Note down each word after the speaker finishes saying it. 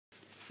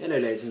Hello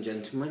ladies and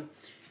gentlemen,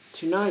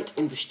 tonight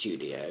in the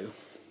studio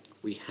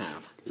we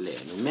have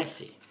Lionel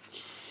Messi.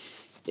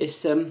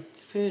 It's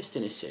first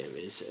in a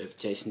series of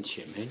Jason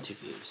Shurmer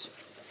interviews.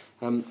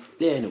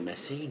 Lionel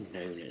Messi,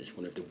 known as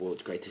one of the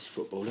world's greatest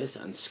footballers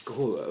and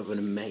scorer of an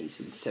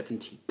amazing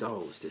 70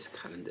 goals this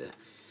calendar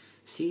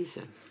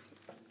season.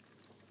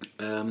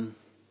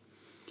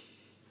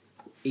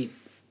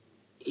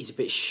 He's a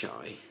bit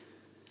shy,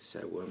 so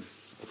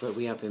although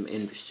we have him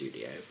in the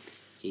studio,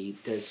 he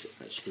does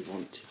actually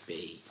want to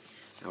be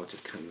out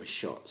of camera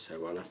shot,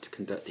 so I'll have to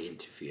conduct the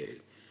interview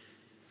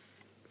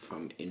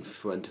from in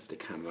front of the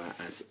camera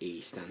as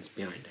he stands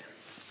behind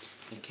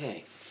her.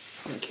 Okay,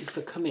 thank you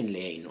for coming,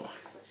 Lionel.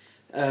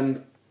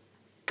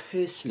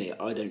 Personally,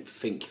 I don't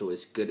think you're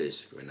as good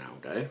as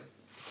Ronaldo.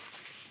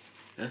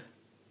 Huh?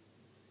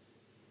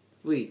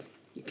 You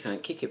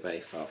can't kick it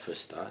very far for a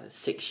start.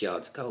 6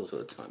 yards goals all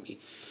the time. You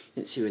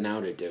didn't see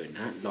Ronaldo doing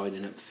that,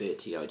 lining up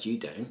 30 yards. You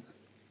don't.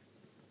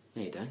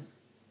 No, you don't.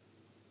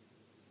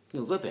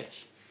 You're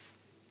rubbish.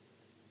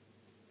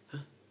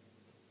 Huh?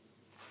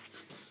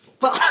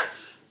 But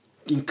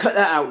you can cut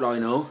that out,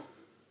 Lionel.